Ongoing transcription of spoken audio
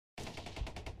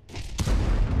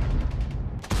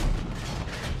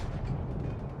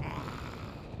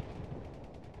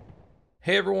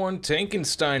Hey everyone,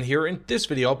 Tankenstein here. In this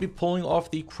video, I'll be pulling off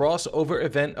the crossover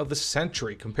event of the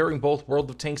century, comparing both World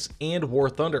of Tanks and War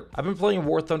Thunder. I've been playing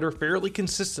War Thunder fairly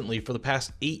consistently for the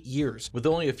past 8 years, with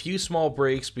only a few small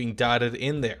breaks being dotted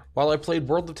in there, while I played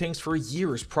World of Tanks for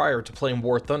years prior to playing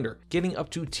War Thunder, getting up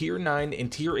to Tier 9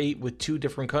 and Tier 8 with 2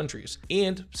 different countries,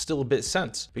 and still a bit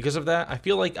since. Because of that, I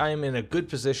feel like I am in a good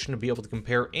position to be able to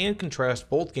compare and contrast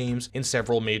both games in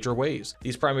several major ways.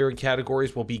 These primary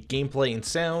categories will be gameplay and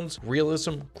sounds, realism,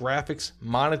 graphics,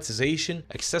 monetization,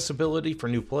 accessibility for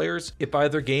new players, if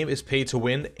either game is pay to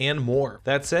win, and more.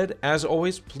 That said, as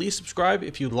always, please subscribe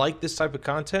if you like this type of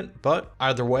content, but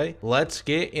either way, let's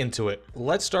get into it.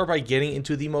 Let's start by getting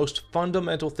into the most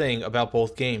fundamental thing about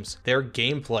both games, their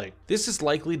gameplay. This is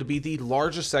likely to be the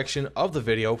largest section of the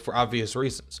video for obvious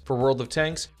reasons. For World of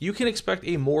Tanks, you can expect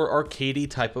a more arcadey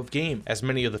type of game, as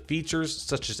many of the features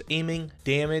such as aiming,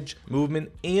 damage,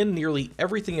 movement, and nearly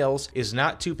everything else is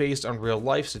not too based on real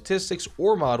life statistics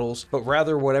or models, but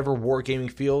rather whatever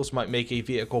wargaming feels might make a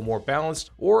vehicle more balanced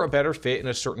or a better fit in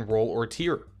a certain role or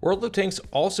tier. World of Tanks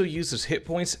also uses hit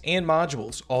points and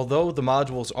modules, although the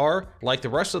modules are, like the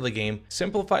rest of the game,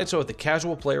 simplified so that the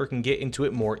casual player can get into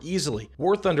it more easily.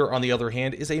 War Thunder, on the other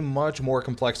hand, is a much more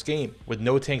complex game, with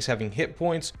no tanks having hit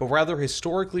points, but rather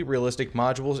historically realistic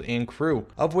modules and crew,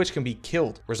 of which can be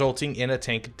killed, resulting in a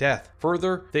tank death.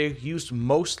 Further, they used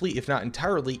mostly, if not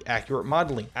entirely, accurate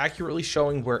modeling, accurately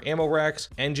showing where ammo racks,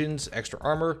 engines, extra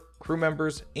armor, crew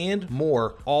members, and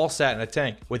more all sat in a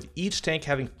tank, with each tank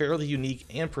having fairly unique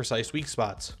and precise weak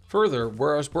spots. Further,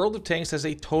 whereas World of Tanks has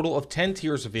a total of 10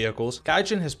 tiers of vehicles,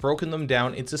 Gaijin has broken them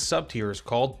down into sub-tiers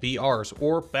called BRs,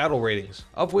 or battle ratings,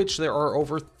 of which there are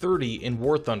over 30 in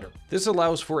War Thunder. This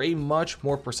allows for a much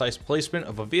more precise placement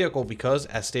of a vehicle because,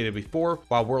 as stated before,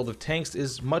 while World of Tanks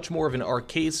is much more of an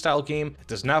arcade-style game that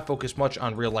does not focus much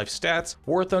on real-life stats,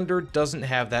 War Thunder doesn't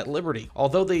have that liberty,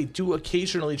 although they do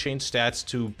occasionally change stats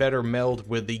to better meld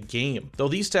with the game, though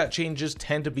these stat changes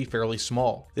tend to be fairly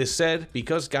small. This said,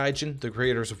 because Gaijin, the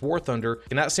creators of War Thunder,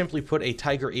 cannot simply put a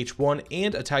Tiger H1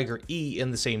 and a Tiger E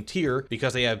in the same tier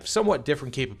because they have somewhat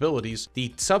different capabilities,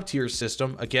 the sub-tier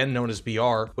system, again known as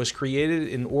BR, was created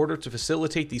in order to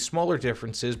facilitate the smaller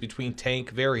differences between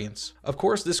tank variants. Of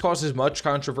course, this causes much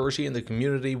controversy in the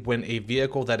community when a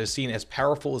vehicle that is seen as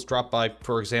powerful is dropped by,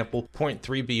 for example,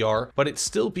 0.3 BR, but it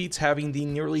still beats having the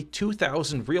nearly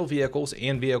 2,000 real vehicles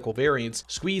and vehicle variants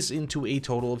squeezed into a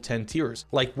total of 10 tiers,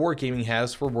 like Wargaming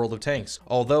has for World of Tanks,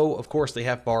 although of course they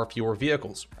have far fewer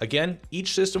vehicles. Again,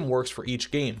 each system works for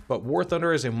each game, but War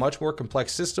Thunder is a much more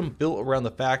complex system built around the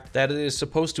fact that it is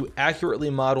supposed to accurately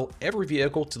model every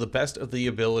vehicle to the best of the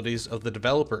abilities of the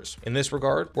developers. In this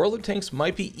regard, World of Tanks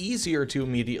might be easier to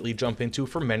immediately jump into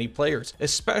for many players,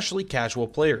 especially casual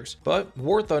players, but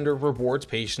War Thunder rewards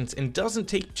patience and doesn't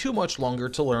take too much longer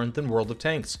to learn than World of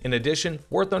Tanks. In addition,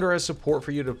 War Thunder has support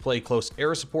for you to play close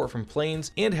air support from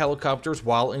planes and helicopters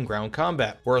while in ground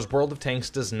combat, whereas World of Tanks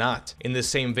does not. In this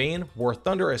same vein, War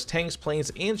Thunder has tanks,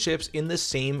 planes, and ships in the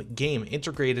same game,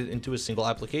 integrated into a single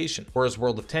application, whereas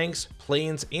World of Tanks,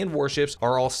 planes, and warships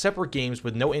are all separate games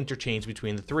with no interchange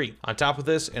between the three. On top of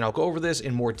this, and I'll go over this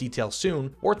in more detail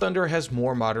soon, War Thunder has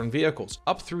more modern vehicles,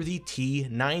 up through the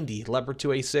T-90, Leopard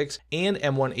 2A6, and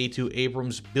M1A2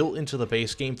 Abrams built into the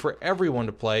base game for everyone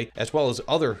to play, as well as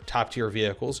other top-tier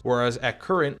vehicles, whereas at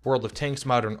current, World of Tanks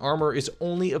Modern Armor is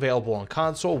only available on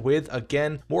console with,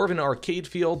 again, more of an arcade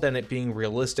feel than it being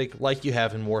realistic like you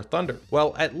have in War Thunder.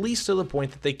 Well, at least to the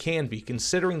point that they can be,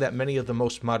 considering that many of the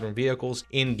most modern vehicles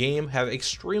in-game have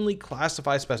extremely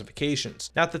classified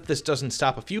specifications. Not that this doesn't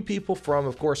stop a few people from,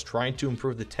 of course, trying to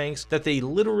improve the tanks that they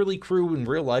literally crew in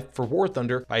real life for War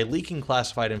Thunder by leaking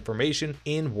classified information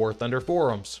in War Thunder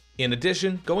forums. In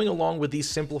addition, going along with the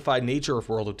simplified nature of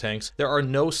World of Tanks, there are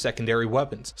no secondary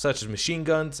weapons, such as machine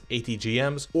guns,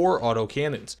 ATGMs, or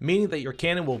autocannons, meaning that your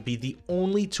cannon will be the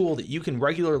only tool that you can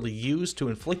regularly use to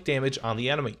inflict damage on the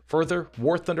enemy. Further,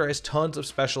 War Thunder has tons of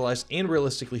specialized and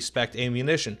realistically spec'd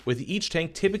ammunition, with each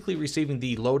tank typically receiving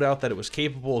the loadout that it was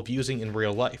capable of using in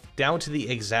real life, down to the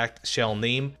exact shell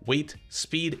name, weight,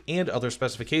 speed, and other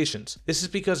specifications. This is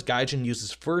because Gaijin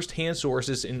uses first-hand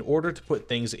sources in order to put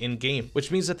things in-game,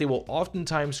 which means that they will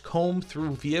oftentimes comb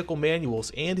through vehicle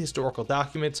manuals and historical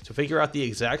documents to figure out the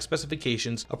exact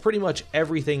specifications of pretty much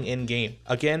everything in-game.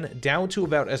 Again, down to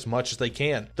about as much as they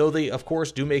can, though they of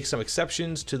course do make some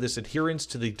exceptions to this adherence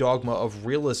to the dogma of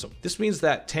realism. This means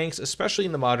that tanks, especially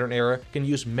in the modern era, can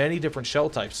use many different shell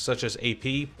types such as AP,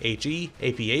 HE,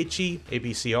 APHE,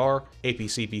 APCR,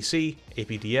 APCPC,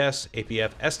 APDS,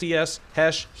 APF SDS,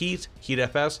 HESH, Heat,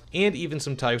 HeatFS, and even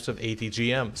some types of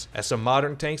ATGMs, as some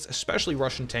modern tanks, especially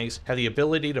Russian tanks, have the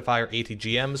ability to fire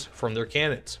ATGMs from their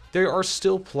cannons. There are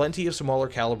still plenty of smaller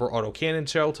caliber autocannon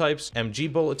shell types,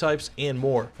 MG bullet types, and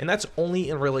more, and that's only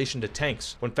in relation to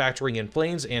tanks. When factoring in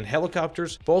planes and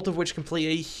helicopters, both of which can play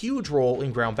a huge role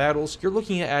in ground battles, you're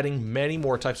looking at adding many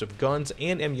more types of guns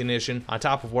and ammunition on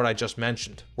top of what I just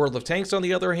mentioned. World of Tanks, on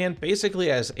the other hand, basically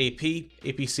has AP,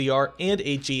 APCR, and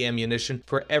HE ammunition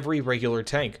for every regular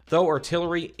tank, though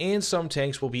artillery and some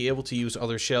tanks will be able to use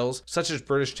other shells, such as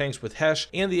British tanks with HESH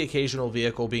and the occasional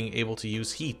vehicle being able to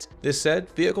use Heat. This said,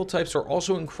 vehicle types are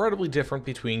also incredibly different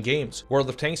between games. World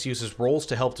of Tanks uses roles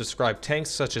to help describe tanks,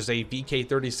 such as a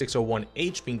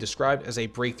VK3601H being described as a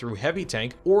breakthrough heavy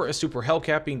tank, or a Super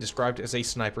Hellcat being described as a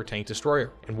sniper tank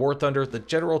destroyer. In War Thunder, the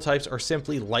general types are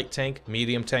simply light tank,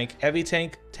 medium tank, heavy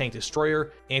tank, tank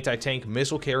destroyer, anti-tank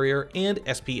missile carrier, and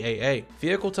SPAA.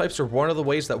 Vehicle types are one of the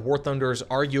ways that War Thunder is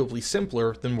arguably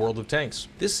simpler than World of Tanks.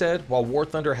 This said, while War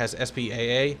Thunder has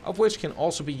SPAA, of which can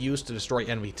also be used to destroy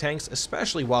enemy tanks,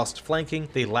 especially whilst flanking,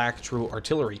 they lack true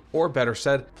artillery, or better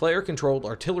said, player-controlled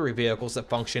artillery vehicles that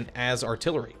function as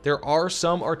artillery. There are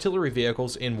some artillery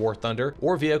vehicles in War Thunder,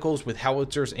 or vehicles with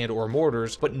howitzers and or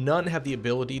mortars, but none have the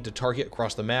ability to target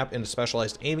across the map in a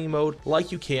specialized aiming mode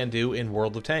like you can do in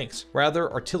World of Tanks.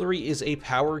 Rather, artillery is a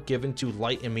power given to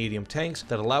light and medium tanks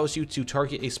that allows you to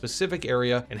target a specific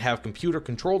area and have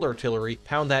computer-controlled artillery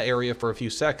pound that area for a few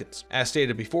seconds. As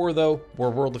stated before though, where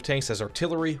World of Tanks has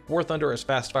artillery, War Thunder has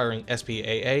fast-firing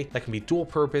SPAA that can be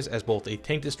dual-purpose as both a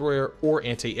tank destroyer or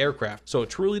anti-aircraft, so it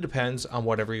truly depends on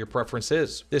whatever your preference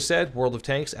is. This said, World of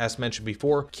Tanks, as mentioned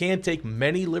before, can take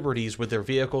many liberties with their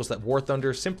vehicles that War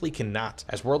Thunder simply cannot,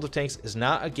 as World of Tanks is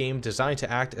not a game designed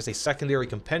to act as a secondary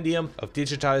compendium of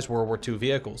digitized World War II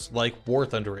vehicles, like War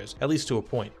Thunder is, at least to a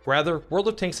point. Rather, World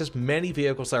of Tanks has many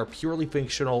vehicles that are purely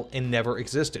functional and never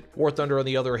existed. War Thunder, on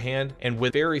the other hand, and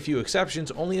with very few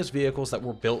exceptions, only has vehicles that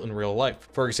were built in real life.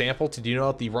 For example, did you know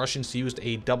that the Russians used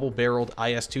a double-barreled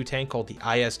IS-2 tank called the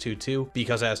IS-22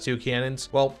 because it has two cannons?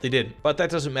 Well, they didn't, but that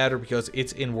doesn't matter because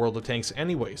it's in World of Tanks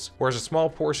anyways. Whereas a small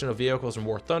portion of vehicles in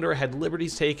War Thunder had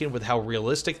liberties taken with how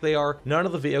realistic they are, none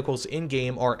of the vehicles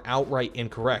in-game are outright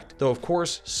incorrect, though of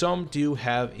course, some do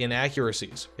have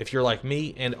inaccuracies. If you're like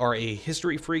me and are a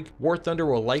history freak, War Thunder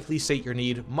will likely sate your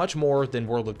need much more than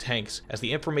World of Tanks, as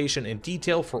the information and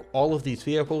detail for all of these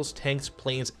vehicles, tanks,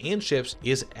 planes, and ships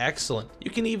is excellent.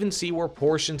 You can even see where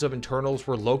portions of internals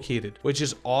were located, which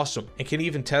is awesome, and can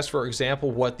even test, for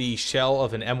example, what the shell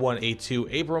of an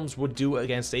M1A2 Abrams would do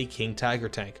against a King Tiger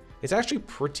tank. It's actually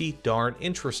pretty darn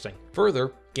interesting.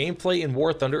 Further, gameplay in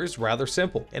War Thunder is rather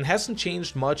simple, and hasn't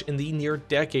changed much in the near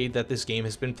decade that this game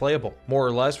has been playable. More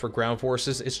or less, for ground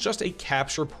forces, it's just a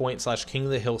capture point / king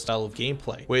of the hill style of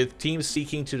gameplay, with teams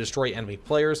seeking to destroy enemy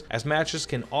players, as matches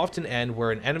can often end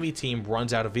where an enemy team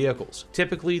runs out of vehicles.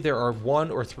 Typically, there are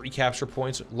 1 or 3 capture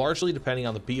points, largely depending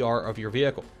on the BR of your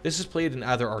vehicle. This is played in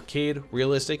either arcade,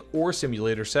 realistic, or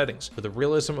simulator settings, with the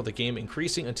realism of the game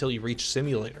increasing until you reach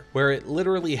simulator, where it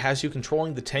literally has you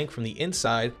controlling the tank from the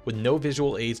inside with no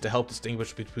visual aids to help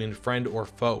distinguish between friend or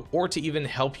foe, or to even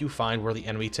help you find where the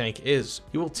enemy tank is.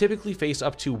 You will typically face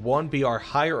up to 1 BR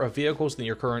higher of vehicles than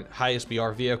your current highest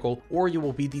BR vehicle, or you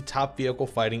will be the top vehicle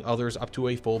fighting others up to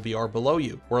a full BR below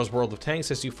you, whereas World of Tanks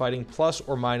has you fighting plus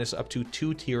or minus up to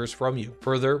 2 tiers from you.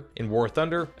 Further, in War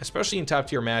Thunder, especially in top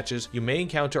tier matches, you may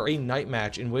encounter a night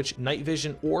match in which night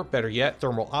vision, or better yet,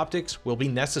 thermal optics, will be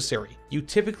necessary. You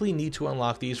typically need to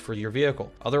unlock these for your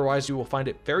vehicle, otherwise you will find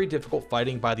it very difficult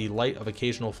fighting by the light of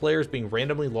occasional flares being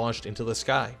randomly launched into the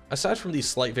sky. Aside from these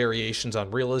slight variations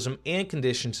on realism and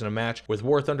conditions in a match, with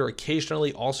War Thunder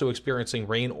occasionally also experiencing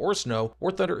rain or snow,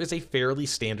 War Thunder is a fairly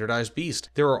standardized beast.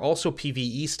 There are also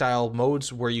PvE style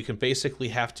modes where you can basically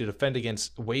have to defend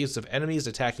against waves of enemies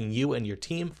attacking you and your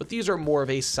team, but these are more of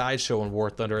a sideshow in War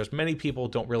Thunder as many people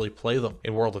don't really play them.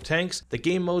 In World of Tanks, the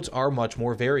game modes are much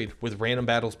more varied, with random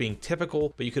battles being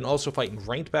typical, but you can also fight in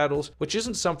ranked battles, which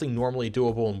isn't something normally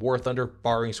doable in War Thunder,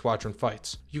 barring squadron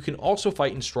fights. You can also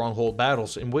fight in stronghold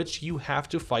battles, in which you have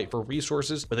to fight for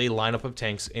resources with a lineup of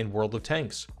tanks in World of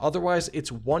Tanks. Otherwise,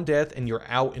 it's one death and you're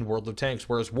out in World of Tanks,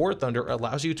 whereas War Thunder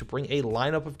allows you to bring a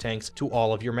lineup of tanks to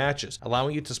all of your matches,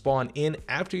 allowing you to spawn in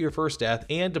after your first death,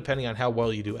 and depending on how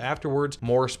well you do afterwards,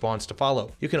 more spawns to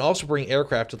follow. You can also bring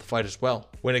aircraft to the fight as well.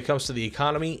 When it comes to the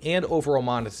economy and overall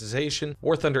monetization,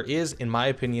 War Thunder is, in my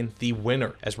opinion, the the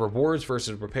winner, as rewards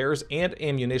versus repairs and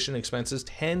ammunition expenses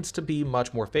tends to be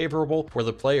much more favorable for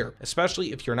the player,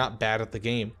 especially if you're not bad at the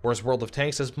game, whereas World of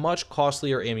Tanks has much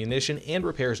costlier ammunition and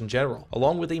repairs in general,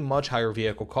 along with a much higher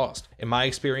vehicle cost. In my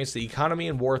experience, the economy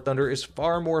in War Thunder is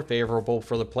far more favorable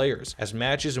for the players, as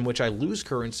matches in which I lose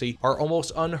currency are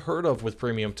almost unheard of with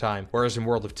premium time, whereas in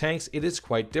World of Tanks it is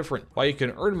quite different. While you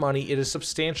can earn money, it is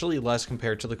substantially less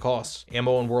compared to the costs.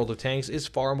 Ammo in World of Tanks is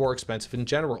far more expensive in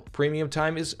general. Premium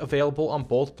time is available on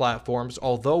both platforms,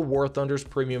 although War Thunder's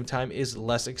premium time is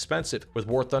less expensive, with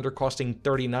War Thunder costing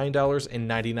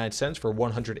 $39.99 for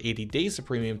 180 days of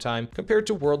premium time, compared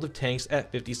to World of Tanks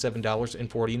at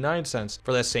 $57.49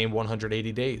 for that same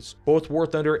 180 days. Both War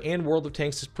Thunder and World of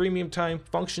Tanks' premium time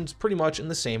functions pretty much in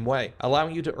the same way,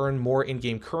 allowing you to earn more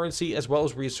in-game currency as well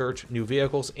as research new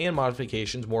vehicles and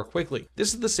modifications more quickly.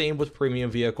 This is the same with premium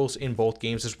vehicles in both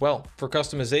games as well. For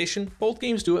customization, both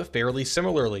games do it fairly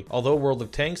similarly, although World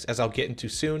of Tanks, as I'll get into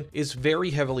soon, is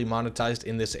very heavily monetized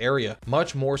in this area,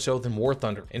 much more so than War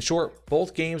Thunder. In short,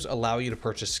 both games allow you to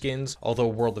purchase skins, although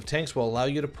World of Tanks will allow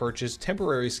you to purchase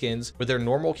temporary skins with their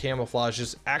normal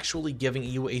camouflages actually giving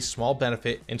you a small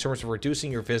benefit in terms of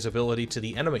reducing your visibility to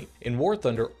the enemy. In War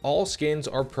Thunder, all skins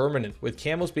are permanent, with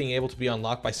camos being able to be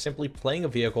unlocked by simply playing a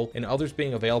vehicle and others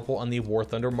being available on the War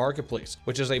Thunder marketplace,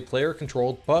 which is a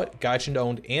player-controlled but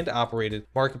Gaijin-owned and operated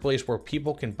marketplace where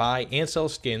people can buy and sell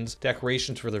skins,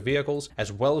 decorations for their vehicles,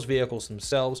 as well as vehicles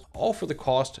themselves, all for the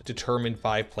cost determined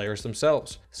by players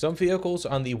themselves. Some vehicles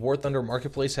on the War Thunder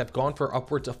marketplace have gone for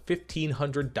upwards of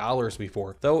 $1,500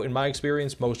 before, though in my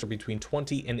experience most are between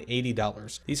 $20 and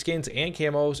 $80. These skins and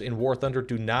camos in War Thunder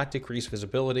do not decrease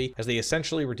visibility, as they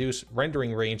essentially reduce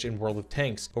rendering range in World of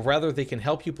Tanks, but rather they can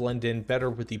help you blend in better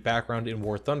with the background in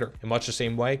War Thunder. In much the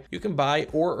same way, you can buy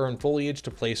or earn foliage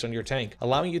to place on your tank,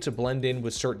 allowing you to blend in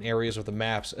with certain areas of the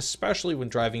maps, especially when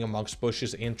driving amongst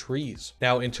bushes and trees.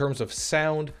 Now, in terms of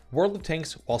sound, World of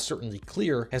Tanks, while certainly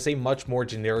clear, has a much more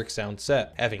generic sound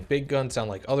set, having big guns sound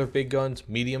like other big guns,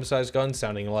 medium-sized guns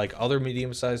sounding like other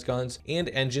medium-sized guns, and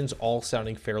engines all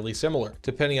sounding fairly similar,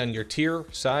 depending on your tier,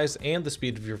 size, and the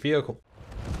speed of your vehicle.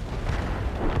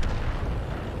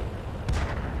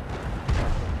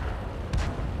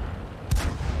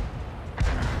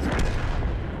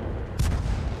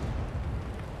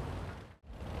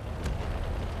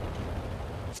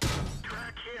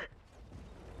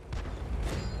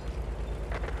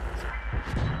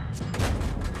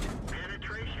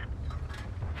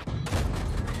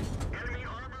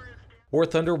 War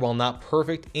Thunder, while not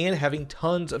perfect and having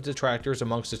tons of detractors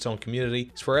amongst its own community,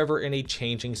 is forever in a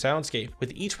changing soundscape,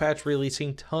 with each patch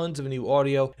releasing tons of new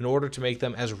audio in order to make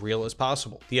them as real as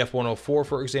possible. The F-104,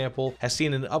 for example, has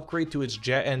seen an upgrade to its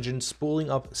jet engine spooling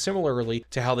up similarly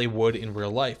to how they would in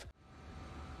real life.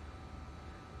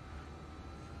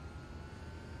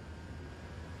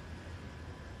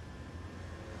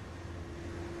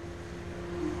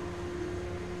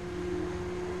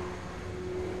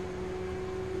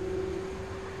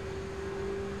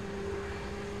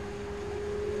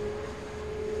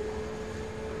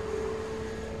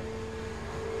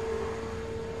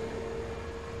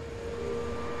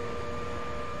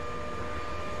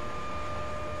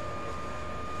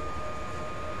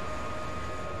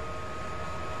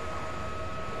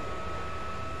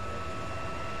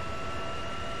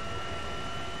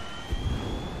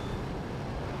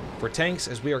 For tanks,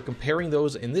 as we are comparing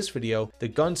those in this video, the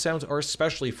gun sounds are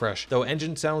especially fresh, though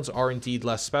engine sounds are indeed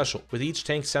less special, with each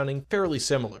tank sounding fairly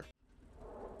similar.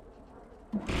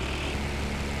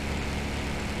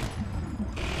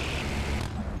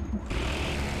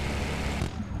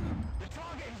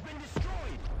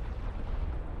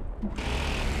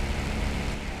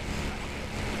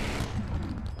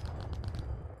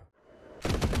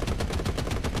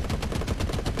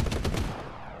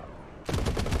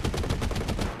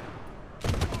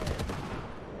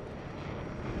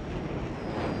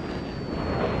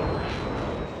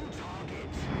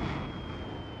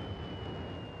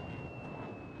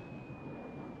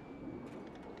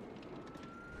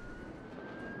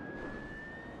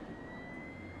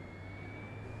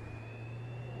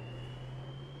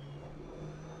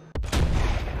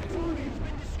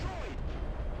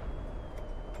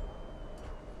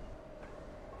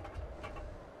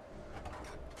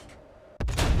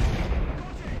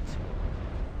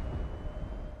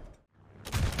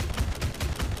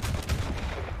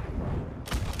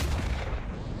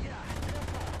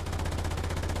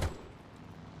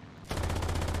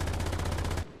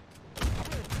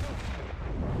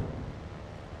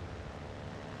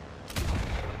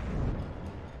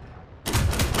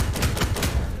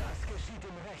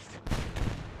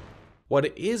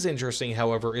 What is interesting,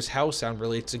 however, is how sound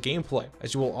relates to gameplay,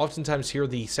 as you will oftentimes hear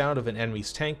the sound of an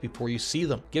enemy's tank before you see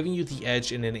them, giving you the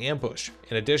edge in an ambush.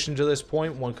 In addition to this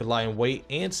point, one could lie in wait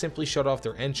and simply shut off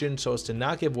their engine so as to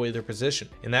not give away their position.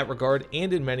 In that regard,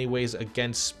 and in many ways,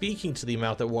 again speaking to the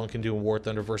amount that one can do in War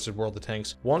Thunder versus World of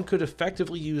Tanks, one could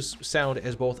effectively use sound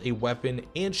as both a weapon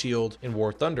and shield in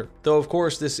War Thunder. Though of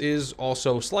course this is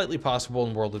also slightly possible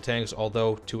in World of Tanks,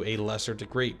 although to a lesser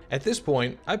degree. At this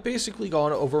point, I've basically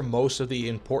gone over most of the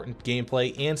important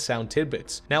gameplay and sound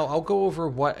tidbits. Now I'll go over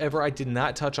whatever I did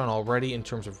not touch on already in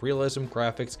terms of realism,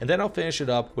 graphics, and then I'll finish it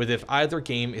up with if either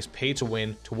game is pay to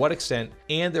win, to what extent,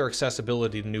 and their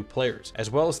accessibility to new players,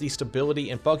 as well as the stability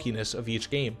and bugginess of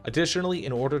each game. Additionally,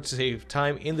 in order to save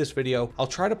time in this video, I'll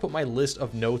try to put my list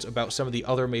of notes about some of the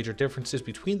other major differences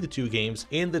between the two games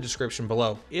in the description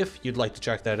below, if you'd like to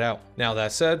check that out. Now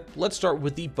that said, let's start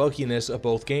with the bugginess of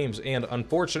both games, and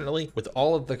unfortunately, with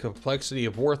all of the complexity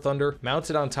of War Thunder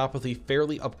mounted on top of the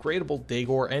fairly upgradable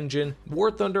Daegor engine, War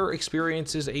Thunder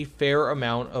experiences a fair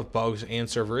amount of bugs and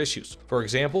server issues. For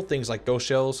example, things like ghost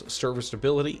shells, server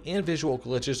stability, and visual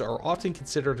glitches are often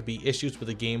considered to be issues with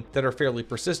the game that are fairly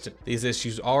persistent. These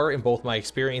issues are, in both my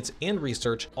experience and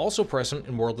research, also present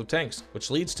in World of Tanks,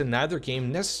 which leads to neither game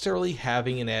necessarily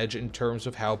having an edge in terms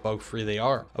of how bug-free they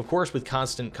are. Of course, with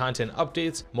constant content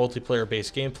updates,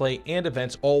 multiplayer-based gameplay, and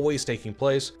events always taking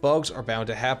place, bugs are bound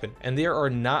to happen, and there are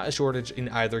not a shortage in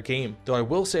either game. Though I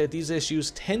will say that these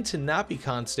issues tend to not be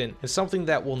constant and something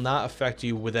that will not affect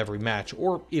you with every match,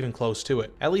 or even close to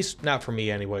it. At least not for me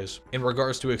anyways. In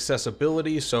regards to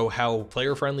accessibility, so how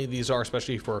player-friendly these are,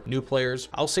 especially for new players,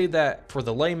 I'll say that for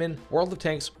the layman, World of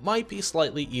Tanks might be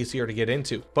slightly easier to get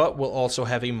into, but will also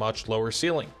have a much lower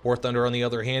ceiling. War Thunder, on the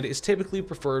other hand, is typically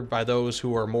preferred by those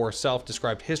who are more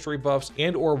self-described history buffs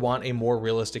and or want a more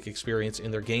realistic experience in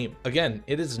their game. Again,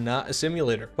 it is not a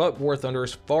simulator, but War Thunder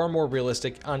is far more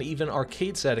realistic on even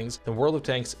arcade settings than World of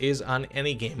Tanks is on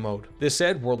any game mode. This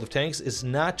said, World of Tanks is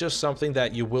not just something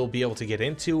that you will be able to get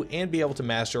into and be able to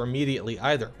master immediately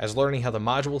either, as learning how the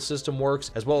module system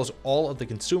works, as well as all of the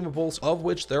consumables, of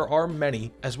which there are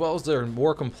many, as well as their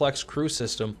more complex crew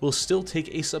system, will still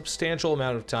take a substantial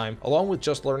amount of time, along with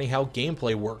just learning how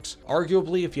gameplay works.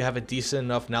 Arguably, if you have a decent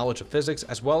enough knowledge of physics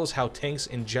as well as how tanks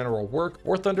in general work,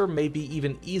 War Thunder may be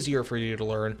even easier for you to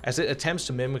learn, as it attempts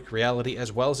to mimic reality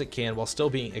as well as it can while still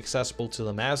being accessible to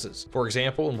the masses. For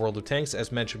example, in World of Tanks,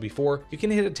 as mentioned before, you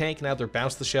can hit a tank and either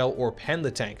bounce the shell or pen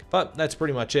the tank, but that's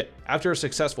pretty much it. After a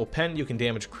successful pen, you can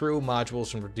damage crew,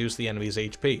 modules, and reduce the enemy's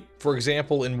HP. For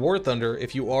example, in War Thunder,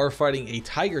 if you are fighting a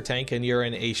Tiger tank and you're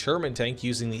in a Sherman tank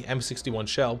using the M61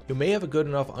 shell, you may have a good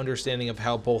enough understanding of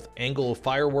how both angle of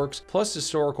fire works, plus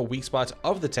historical weak spots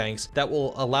of the tanks that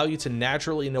will allow you to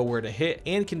naturally know where to hit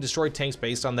and can destroy tanks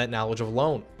based on that knowledge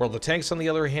alone. World of Tanks, on the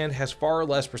other hand, has far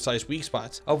less precise weak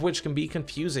spots, of which can be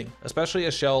confusing, especially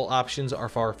as shell options are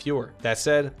far fewer. That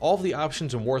said, all of the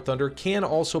options in War Thunder can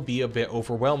also be a bit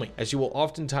overwhelming, as you will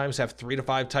oftentimes have 3 to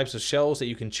 5 types of shells that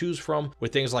you can choose from,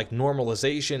 with things like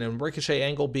normalization and ricochet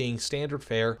angle being standard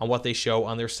fare on what they show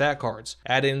on their stat cards.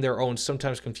 Add in their own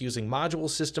sometimes confusing module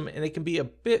system and it can be a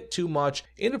bit too much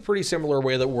in a pretty similar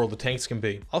way that World of Tanks can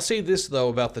be. I'll say this though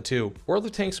about the two. World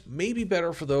of Tanks may be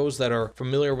better for those that are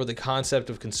familiar with the concept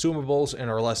of consumables and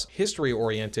are less history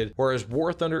oriented, whereas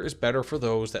War Thunder is better for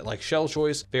those that like shell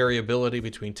choice, variability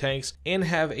between tanks, and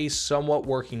have a somewhat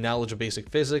working knowledge of basic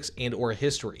physics and or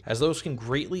history, as those can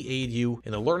greatly aid you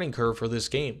in the learning curve for this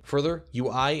game. Further,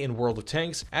 UI in World of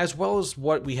Tanks, as well as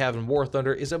what we have in War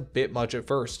Thunder, is a bit much at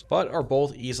first, but are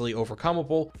both easily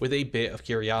overcomeable with a bit of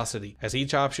curiosity, as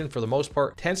each option for the most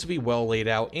part tends to be well laid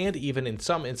out and even in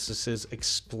some instances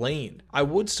explained. I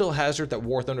would still hazard that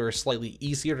War Thunder is slightly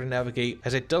easier to navigate,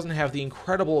 as it doesn't have the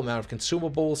incredible amount of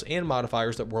consumables and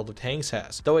modifiers that World of Tanks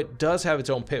has, though it does have its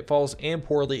own pitfalls and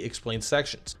poorly explained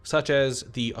sections, such as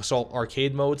the assault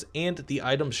arcade modes and the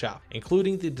item shop.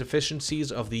 Including the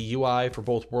deficiencies of the UI for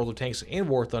both World of Tanks and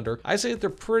War Thunder, I say that they're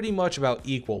pretty much about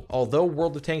equal, although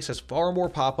World of Tanks has far more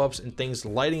pop-ups and things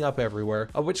lighting up everywhere,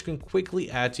 of which can quickly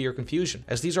add to your confusion,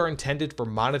 as these are intended for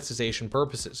monetization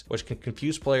purposes, which can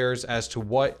confuse players as to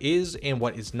what is and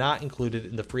what is not included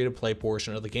in the free-to-play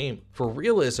portion of the game. For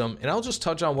realism, and I'll just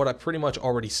touch on what I pretty much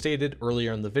already stated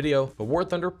earlier in the video, but War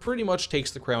Thunder pretty much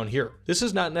takes the crown here. This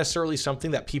is not necessarily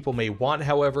something that people may want,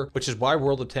 however, which is why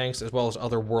World of Tanks as well as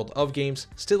other World of games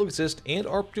still exist and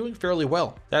are doing fairly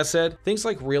well. That said, things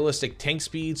like realistic tank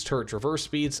speeds, turret traverse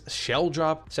speeds, shell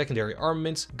drop, secondary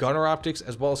armaments, gunner optics,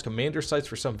 as well as commander sights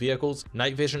for some vehicles,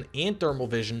 night vision and thermal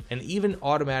vision, and even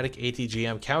automatic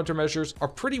ATGM countermeasures are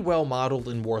pretty well modeled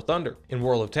in War Thunder. In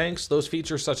World of Tanks, those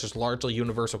features such as largely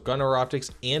universal gunner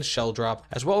optics and shell drop,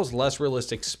 as well as less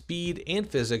realistic speed and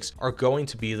physics are going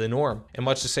to be the norm. In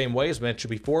much the same way as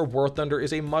mentioned before, War Thunder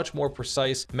is a much more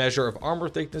precise measure of armor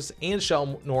thickness and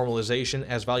shell normalization,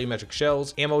 as volumetric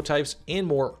shells, ammo types, and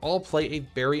more all play a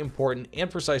very important and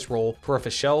precise role for if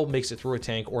a shell makes it through a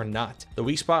tank or not. The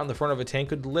weak spot on the front of a tank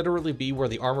could literally be where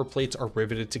the armor plates are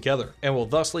riveted together, and will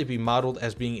thusly be modeled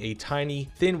as being a tiny,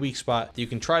 thin weak spot that you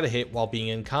can try to hit while being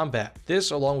in combat.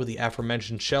 This, along with the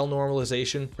aforementioned shell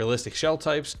normalization, realistic shell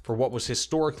types for what was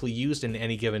historically used in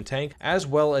any given tank, as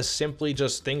well as simply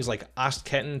just things like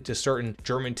Ostketten to certain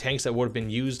German tanks that would have been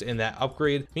used in that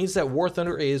upgrade, means that War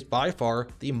Thunder is by far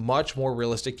the much more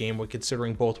realistic game when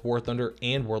considering both War Thunder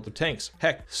and World of Tanks.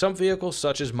 Heck, some vehicles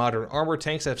such as modern armor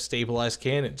tanks have stabilized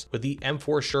cannons, with the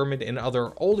M4 Sherman and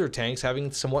other older tanks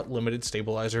having somewhat limited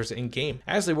stabilizers in game,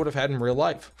 as they would have had in real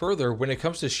life. Further, when it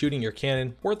comes to shooting your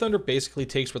cannon, War Thunder basically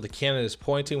takes where the cannon is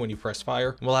pointing when you press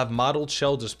fire, and will have modeled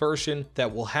shell dispersion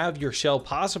that will have your shell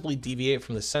possibly deviate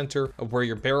from the center of where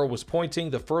your barrel was pointing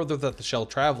the further that the shell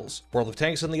travels. World of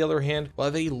Tanks, on the other hand, will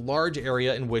have a large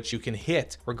area in which you can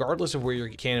hit, regardless of where your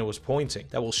cannon was pointing,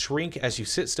 that will shrink as you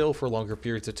sit still for longer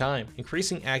periods of time,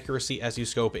 increasing accuracy as you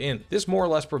scope in. This more or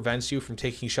less prevents you from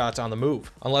taking shots on the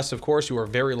move, unless of course you are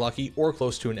very lucky or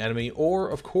close to an enemy, or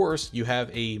of course you have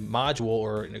a module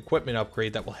or an equipment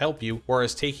upgrade that will help you,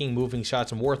 whereas taking moving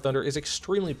shots in War Thunder is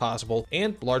extremely possible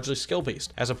and largely skill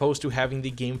based, as opposed to having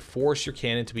the game force your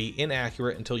cannon to be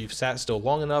inaccurate until you've sat still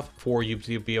long enough for you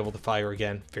to be able to fire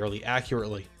again fairly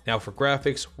accurately. Now for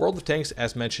graphics, World of Tanks,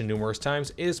 as mentioned numerous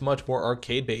times, is much more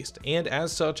arcade based, and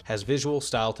as such has visual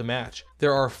style to match.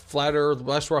 There are flatter,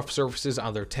 less rough surfaces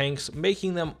on their tanks,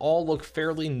 making them all look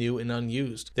fairly new and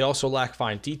unused. They also lack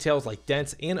fine details like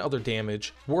dents and other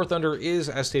damage. War Thunder is,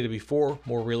 as stated before,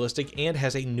 more realistic and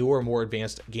has a newer, more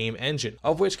advanced game engine,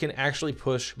 of which can actually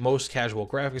push most casual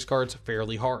graphics cards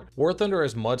fairly hard. War Thunder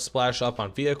has mud splash up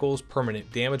on vehicles,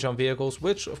 permanent damage on vehicles,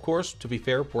 which of course, to be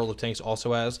fair, World of Tanks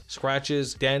also has,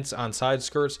 scratches, dents on side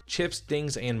skirts, chips,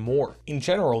 dings, and more. In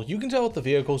general, you can tell that the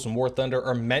vehicles in War Thunder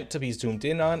are meant to be zoomed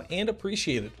in on and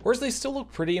appreciated, whereas they still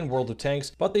look pretty in World of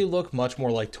Tanks, but they look much more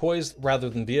like toys rather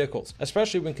than vehicles,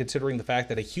 especially when considering the fact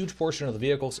that a huge portion of the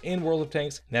vehicles in World of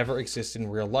Tanks never exist in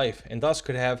real life, and thus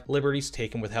could have liberties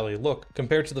taken with how they look,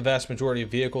 compared to the vast majority of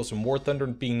vehicles in War Thunder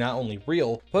being not only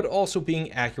real, but also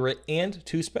being accurate and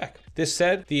to spec. This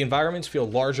said, the environments feel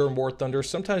larger in War Thunder,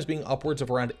 sometimes being upwards of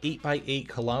around 8 by 8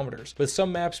 kilometers, with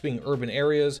some maps being urban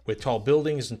areas with tall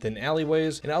buildings and thin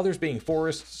alleyways, and others being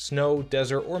forests, snow,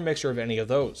 desert, or a mixture of any of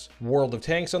those. World of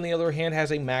Tanks, on the other hand,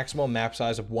 has a maximum map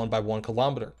size of 1 by 1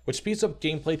 kilometer, which speeds up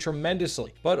gameplay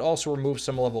tremendously, but also removes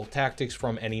some level of tactics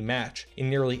from any match. In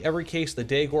nearly every case, the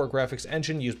Daegor graphics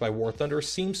engine used by War Thunder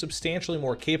seems substantially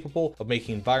more capable of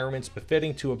making environments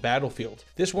befitting to a battlefield.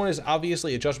 This one is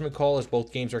obviously a judgment call, as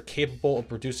both games are capable of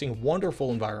producing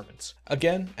wonderful environments.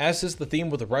 Again, as is the theme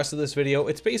with the rest of this video,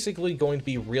 it's basically going to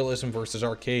be realism versus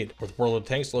arcade, with World of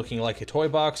Tanks looking like a toy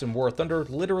box and War Thunder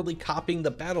literally copying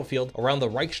the battlefield around the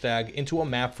Reichstag into a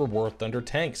map for War Thunder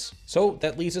tanks. So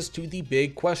that leads us to the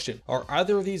big question: are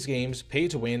either of these games pay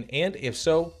to win, and if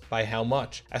so, by how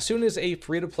much? As soon as a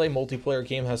free-to-play multiplayer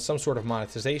game has some sort of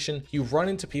monetization, you run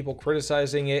into people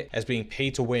criticizing it as being pay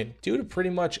to win, due to pretty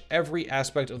much every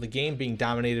aspect of the game being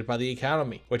dominated by the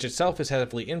economy, which itself is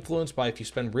heavily influenced by if you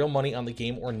spend real money on the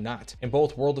game or not. In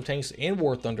both World of Tanks and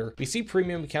War Thunder, we see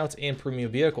premium accounts and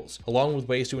premium vehicles, along with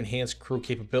ways to enhance crew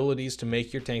capabilities to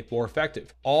make your tank more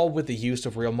effective, all with the use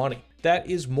of real money. That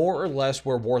is more or less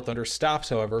where War Thunder stops,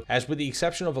 however, as with the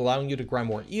exception of allowing you to grind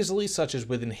more easily, such as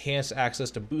with enhanced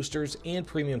access to boosters and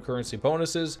premium currency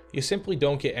bonuses, you simply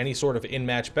don't get any sort of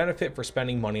in-match benefit for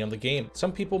spending money on the game.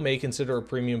 Some people may consider a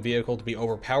premium vehicle to be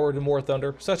overpowered in War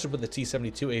Thunder, such as with the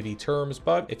T-72 AV terms,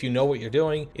 but if you know what you're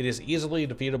doing, it is easily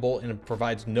defeatable and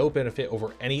provides no benefit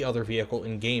over any other vehicle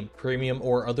in game, premium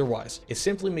or otherwise. It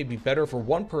simply may be better for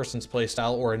one person's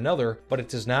playstyle or another, but it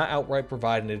does not outright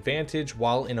provide an advantage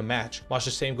while in a match. Much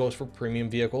the same goes for premium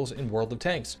vehicles in World of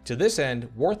Tanks. To this end,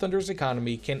 War Thunder's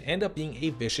economy can end up being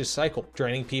a vicious cycle,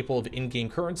 draining people of in-game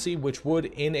currency, which would,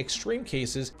 in extreme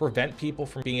cases, prevent people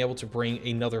from being able to bring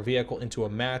another vehicle into a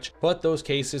match, but those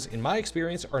cases, in my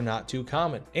experience, are not too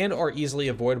common, and are easily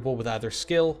avoidable with either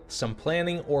skill, some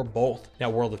planning, or both. Now,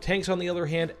 World of Tanks, on the other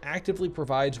hand, actively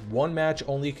provides one match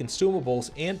only consumables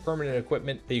and permanent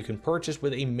equipment that you can purchase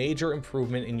with a major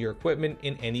improvement in your equipment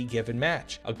in any given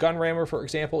match. A gun rammer, for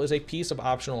example, is a piece of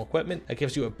optional equipment that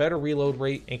gives you a better reload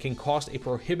rate and can cost a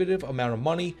prohibitive amount of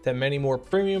money that many more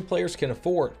premium players can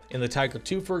afford. In the Tiger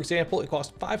II, for example, it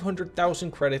costs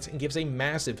 500,000 credits and gives a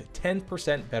massive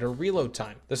 10% better reload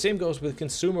time. The same goes with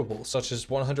consumables such as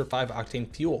 105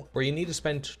 octane fuel, where you need to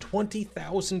spend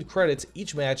 20,000 credits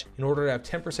each match in order to have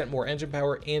 10% more engine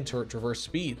power and turret traverse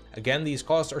speed. Again, these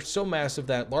costs are so massive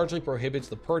that largely prohibits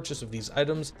the purchase of these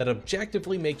items that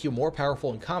objectively make you more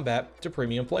powerful in combat to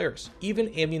premium players.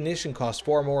 Even ammunition costs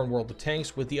far more in World of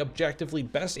Tanks, with the objectively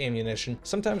best ammunition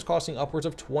sometimes costing upwards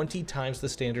of 20 times the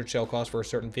standard shell cost for a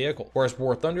certain vehicle, whereas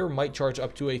War Thunder might charge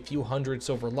up to a few hundred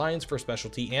silver lions for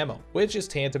specialty ammo, which is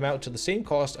tantamount to the same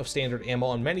cost of standard ammo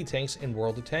on many tanks in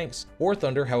World of Tanks. War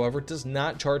Thunder, however, does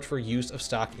not charge for use of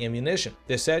stock ammunition.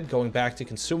 This said, going back to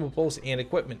consumables and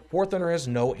equipment, War Thunder has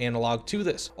no analog to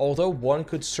this, although one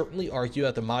could certainly argue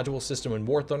that the module system in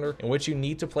War Thunder, in which you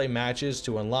need to play matches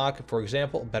to unlock, for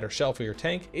example, a better shell for your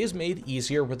tank, is made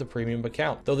easier with the premium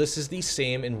account, though this is the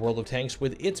same in World of Tanks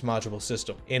with its module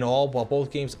system. In all, while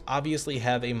both games obviously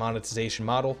have a monetization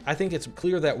model, I think it's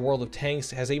clear that World of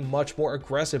Tanks has a much more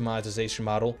aggressive monetization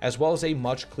model, as well as a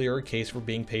much clearer case for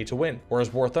being pay to win,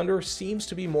 whereas War Thunder seems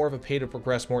to be more of a pay to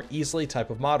progress more easily type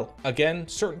of model. Again,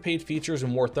 certain paid features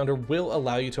in War Thunder will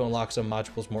allow you to unlock some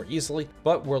modules more easily,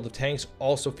 but World of Tanks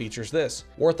also features this.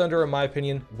 War Thunder, in my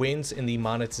opinion, wins in the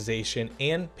monetization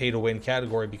and pay to win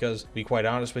category because, to be quite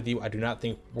honest with you, I do not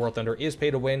think War Thunder is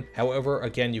pay to win. However,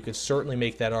 again, you could certainly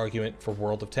make that argument for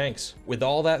World of Tanks. With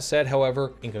all that said,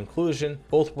 however, in conclusion,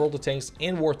 both World of Tanks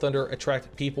and War Thunder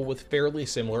attract people with fairly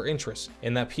similar interests,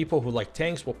 and that people who like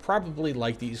tanks will probably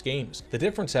like these games. The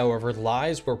difference, however,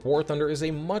 lies where War Thunder is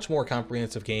a much more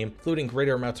comprehensive game, including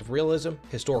greater amounts of realism,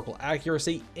 historical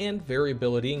accuracy, and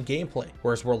variability in gameplay,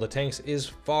 whereas World of Tanks is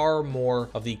far more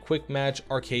of the quick match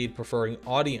arcade preferring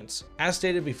audience. As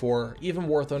stated before, even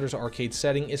War Thunder's arcade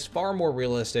setting is far more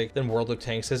realistic than World of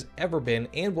Tanks has ever been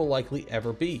and will likely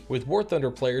ever be, with War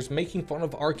Thunder players making fun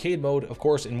of arcade mode, of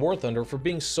course, in War Thunder for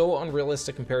being so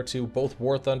unrealistic compared to both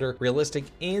War Thunder realistic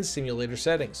and simulator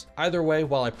settings. Either way,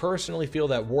 while I personally feel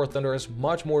that War Thunder has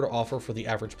much more to offer for the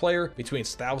average player, between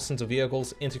its thousands of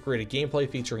vehicles, integrated gameplay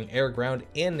featuring air, ground,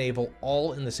 and naval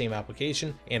all in the same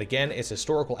application, and again, its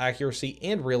historical accuracy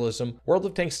and realism, World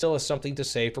of Tanks still has something to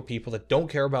say for people that don't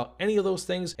care about any of those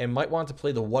things and might want to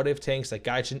play the what if tanks that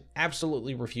Gaijin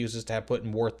absolutely refuses to have put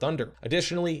in War Thunder.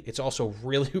 Additionally, it's also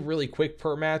really quick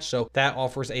per match, so that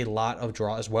offers a lot of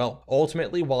draw as well.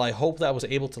 Ultimately, while I hope that I was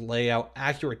able to lay out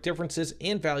accurate differences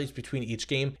and values between each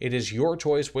game, it is your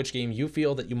choice which game you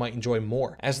feel that you might enjoy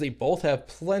more, as they both have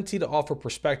plenty to offer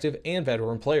perspective and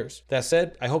veteran players. That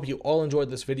said, I hope you all enjoyed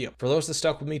this video. For those that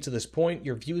stuck with me to this point,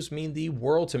 your views mean the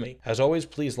world to me. As always,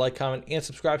 please like, comment, and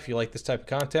subscribe if you like this type of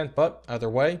content, but either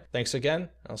way, thanks again.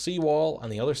 I'll see you all on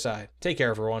the other side. Take care,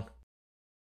 everyone.